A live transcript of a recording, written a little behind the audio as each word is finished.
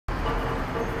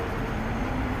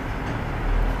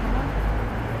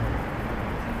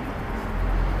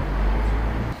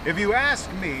If you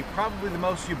ask me, probably the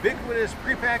most ubiquitous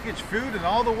prepackaged food in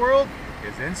all the world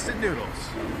is instant noodles.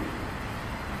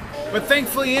 But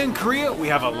thankfully in Korea, we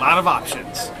have a lot of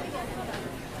options.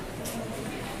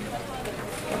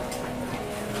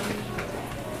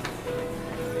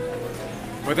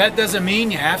 But that doesn't mean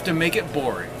you have to make it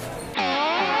boring.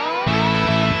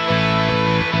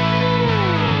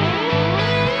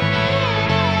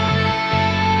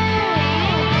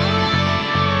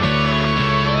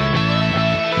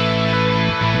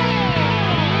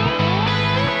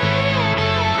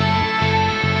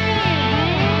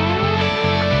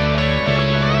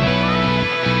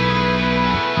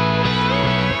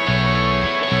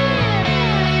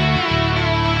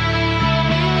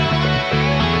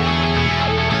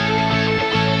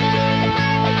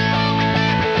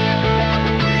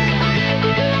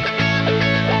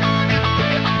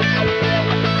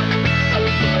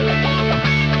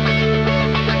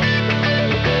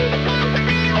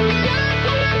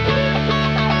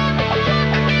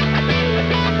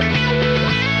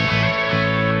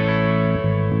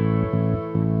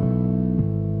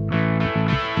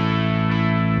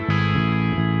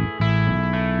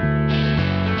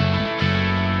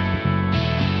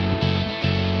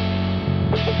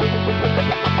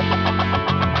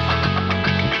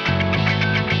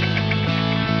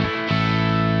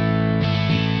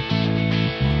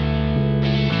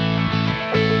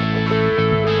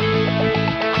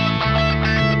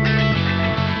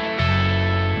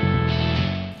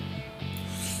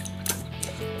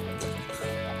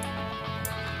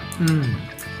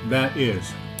 That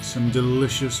is some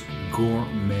delicious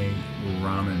gourmet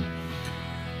ramen.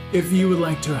 If you would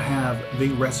like to have the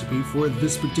recipe for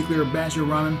this particular batch of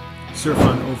ramen, surf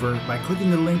on over by clicking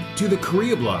the link to the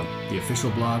Korea blog, the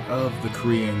official blog of the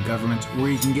Korean government, where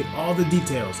you can get all the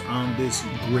details on this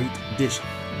great dish.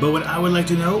 But what I would like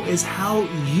to know is how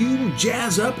you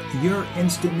jazz up your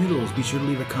instant noodles. Be sure to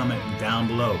leave a comment down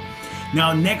below.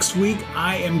 Now next week,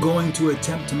 I am going to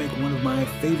attempt to make one of my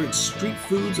favorite street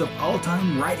foods of all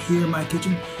time right here in my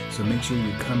kitchen, so make sure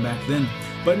you come back then.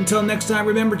 But until next time,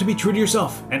 remember to be true to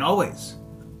yourself and always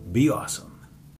be awesome.